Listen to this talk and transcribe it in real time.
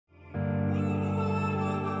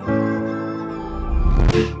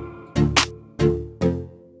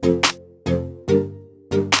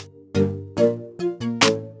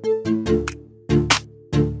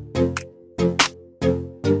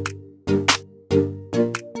Teimu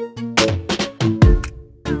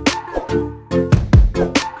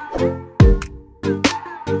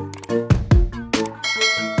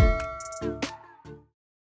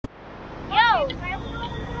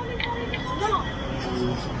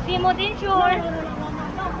din sure.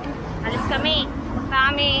 Alis kami.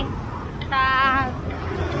 Kami sa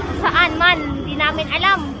saan man, hindi namin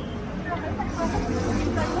alam.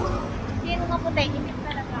 Sino nga puti? Ikit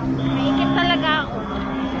talaga. Ikit talaga ako.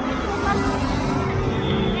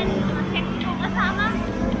 Check ko kasama.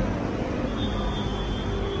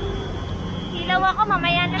 Hilaw ako,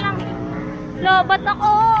 mamaya na lang. Lobat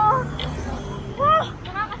ako.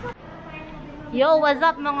 Yo, what's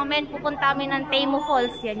up mga men? Pupunta kami ng Teimu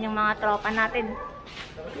Falls. Yan yung mga tropa natin.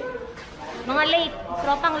 Mga late.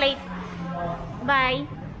 Tropang late. Bye.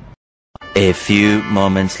 A few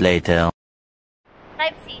moments later.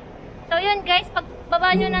 Type C. So yun guys,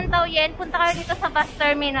 pagbaba nyo ng Taoyuan, punta kayo dito sa bus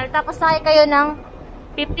terminal. Tapos sakay kayo ng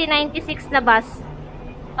 5096 na bus.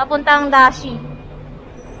 Papuntang Daxi.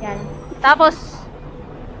 Yan. Tapos,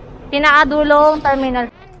 tinaadulong terminal.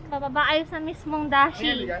 Bababa kayo sa mismong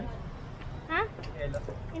Daxi. Ha?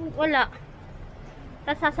 Wala.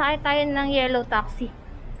 Tapos sasakay tayo ng yellow taxi.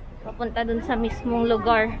 Papunta dun sa mismong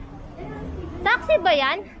lugar. Taxi ba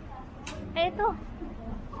yan? Ay, ito.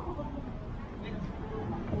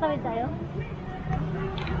 Tawid tayo?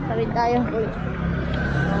 Tawid tayo.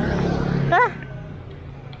 Ah!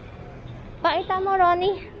 Paita mo,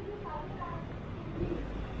 Ronnie.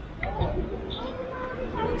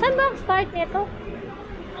 Saan ba ang start nito?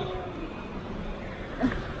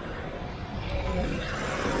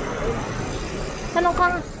 Tanong ka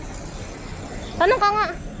nga. Tanong ka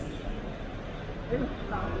nga.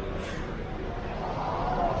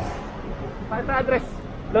 Pakita address.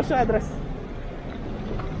 Lost yung address.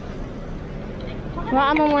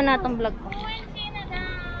 Hawakan mo muna itong vlog ko.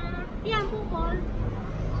 Yan po, Paul.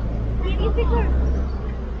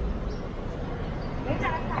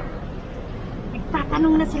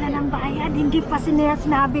 Nagtatanong na sila ng bayad. Hindi pa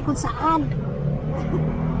sinabi kung saan.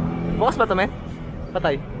 Bukas ba ito, men?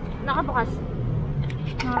 Patay. Nakabukas.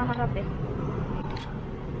 Nakaharap eh.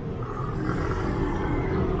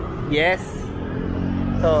 Yes.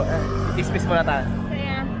 So, dismiss muna tayo.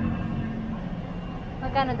 Kaya,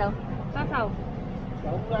 magkano daw? Sasaw.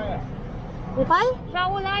 Upay?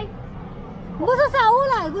 Saulay. Gusto sa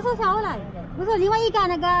ulay. Gusto sa ulay. Gusto, di ka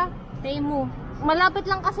naga. Teimu. Malapit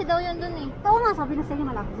lang kasi daw yun dun eh. Oo nga, sabi na sa'yo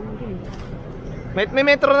malapit naman din. May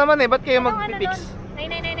metro naman eh. Ba't kayo mag-fix?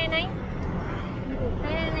 9999?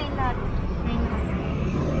 999 lahat.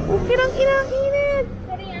 Kirang kinakinit.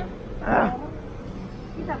 Sorry ah.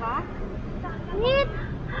 Kita ba? Init.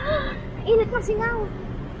 Init masingaw.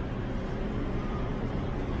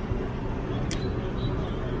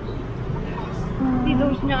 Hindi daw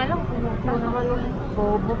niya alam kung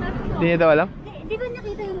bobo. Hindi niya daw alam? Di ba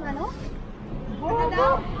nakita yung ano?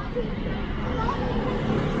 Bobo.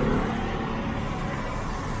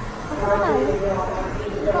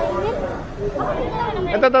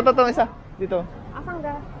 Ito, isa. Dito. Asang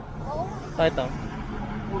ga? Ito.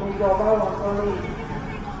 Hindi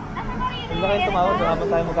ba kayo tumawag? Dapat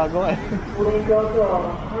tayo magagawa eh.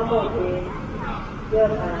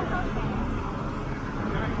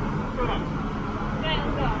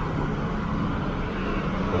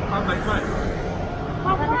 Papay? 5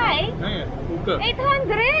个。 800? 5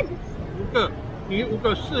个，你5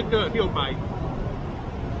个4个600，4个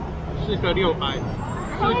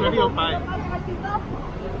600，4个600。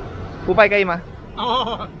 Upay kayo ma?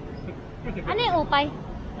哦， Ano yung upay?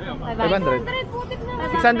 500.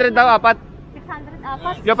 600 600 daw, apat. 600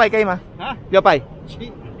 apat. Yopay kayo ma? 啊， Yopay.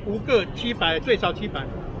 5个700，最少700。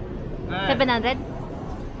哎， 700?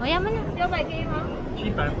 O yaman na. Yabay kayo ha?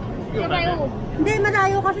 700。 Yabay o. Hindi,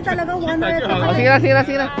 malayo kasi talaga. 100. Sige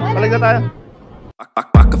na. Balik na tayo.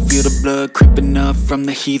 I can feel the blood creeping up from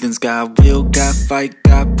the heathens. Got will, got fight,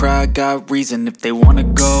 got pride, got reason. If they wanna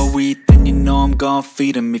go eat, then you know I'm gon'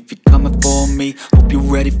 feed them. If you're coming for me, hope you're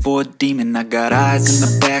ready for a demon. I got eyes in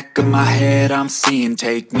the back of my head, I'm seeing.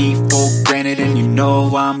 Take me for granted and you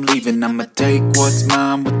know I'm leaving. I'ma take what's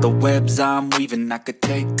mine with the webs I'm weaving. I could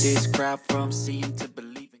take this crowd from seeing to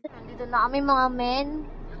believing. Nandito na kami mga men.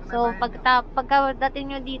 So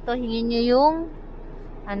pagkadating nyo dito, hingin nyo yung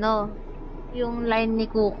yung line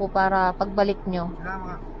ni Kuko para pagbalik nyo.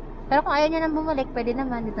 Pero kung ayaw nyo nang bumalik, pwede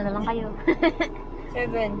naman. Dito na lang kayo.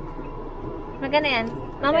 7. Maganda yan.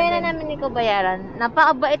 Mamaya na namin Nico bayaran.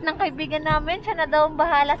 Napakabait ng kaibigan namin. Siya na daw ang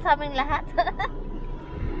bahala sa aming lahat.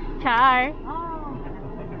 Char.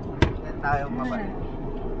 Tayo mabalik.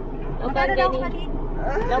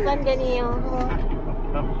 Lokan ganiyo.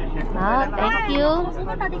 Ah, thank you.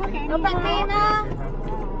 老板可以呢？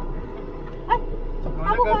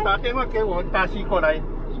那个打电话给我，大西过来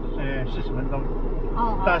，40分钟。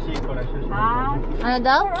大西过来40分钟。 Ano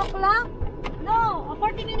daw? 4 o'clock? No,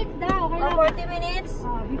 40 minutes daw. 40 minutes?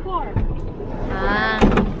 Before. Ah.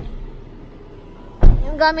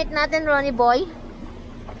 Yung gamit natin, Ronnie Boy.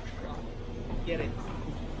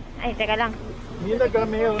 Ay, teka lang. Ninaga,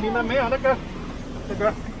 naka.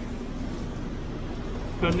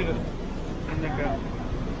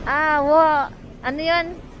 Ah, wow. Ano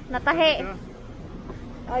yun? Natahi.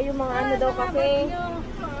 Yung mga ano daw kasi.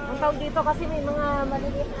 Ang tawag dito kasi may mga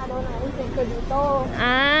maliliit na ano na insekto dito.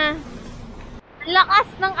 Ah. Ang lakas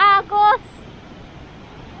ng agos.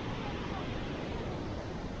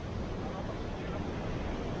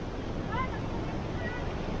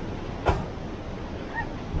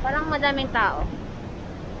 Parang madaming tao.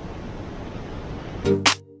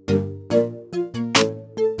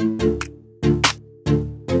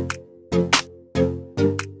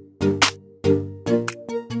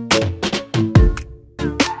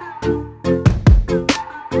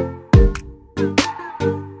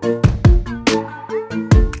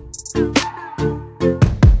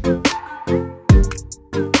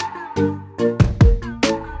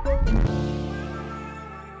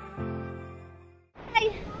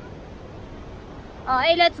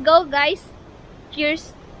 Okay, let's go guys.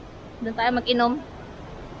 Cheers. Doon tayo mag-inom.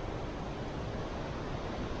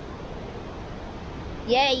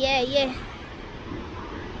 Yeah, yeah, yeah.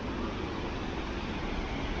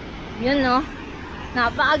 Yun no.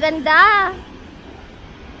 Napakaganda.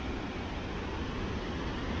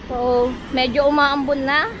 So, medyo umaambon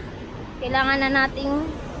na. Kailangan na nating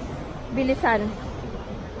bilisan.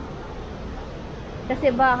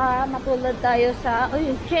 Kasi baka matulad tayo sa...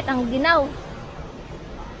 Uy, shit, ang ginaw.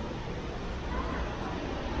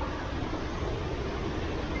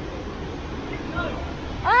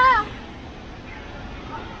 Ah!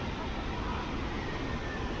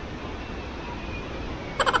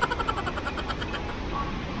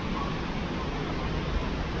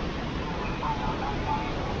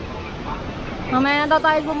 Mamaya na daw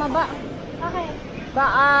tayo bumaba. Okay.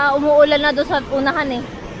 Baka umuulan na doon sa unahan eh.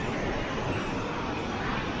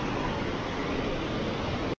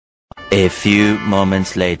 A few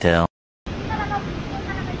moments later.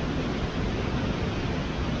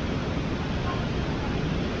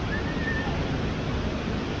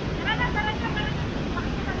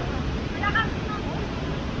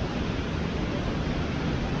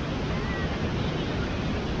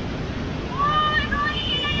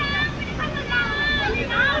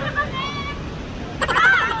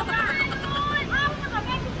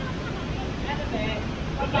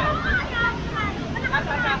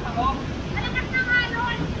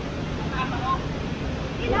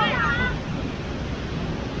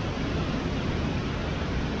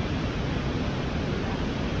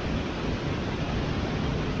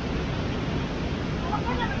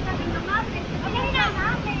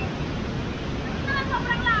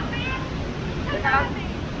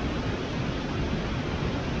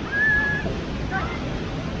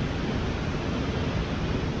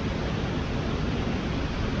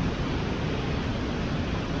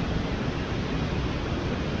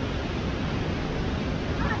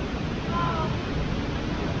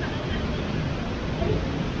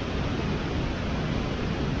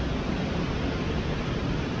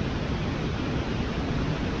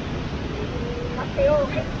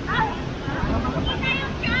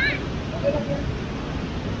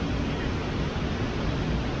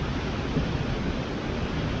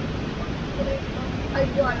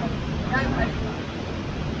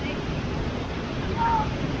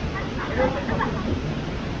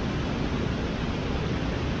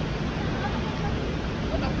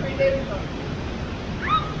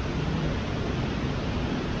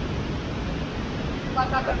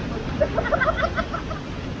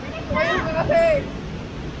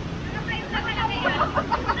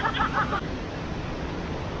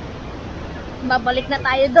 Babalik na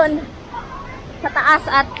tayo doon sa taas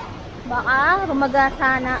at baka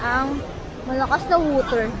rumagasa na ang malakas na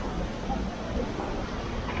water.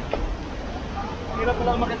 Hirap ko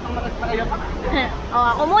lang makitang nakasakaya pa. Oh,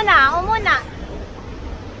 ako muna.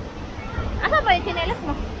 Asa ba yung chinelas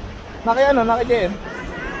mo? Naki-JM.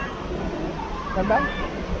 Ganda?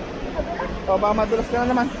 O, baka madulas ka na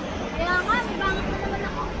naman. Kaya nga, may bangat na naman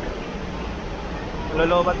ako.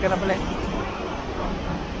 Lolobat ka na pala.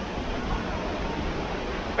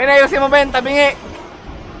 Pinayusin mo ba yun? Tabingi!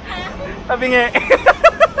 Tabingi!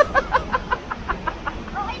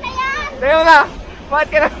 Okay na yan! Tayo na! Bakit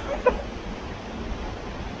ka na?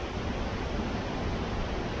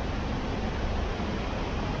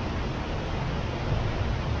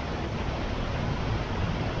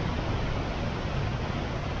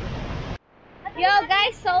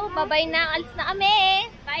 guys. So, bye-bye na. Alis na kami.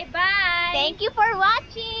 Bye-bye. Thank you for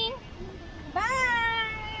watching.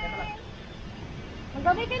 Bye.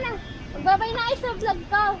 Magbabay ka na. Magbabay na kayo sa vlog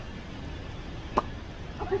ko.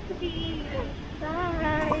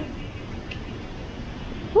 Bye.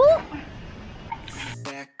 Woo!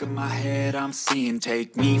 Back of my head I'm seeing,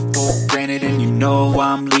 take me for granted, and you know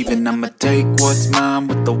I'm leaving. I'ma take what's mine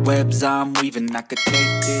with the webs I'm weaving. I could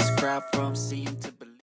take this crowd from seeing to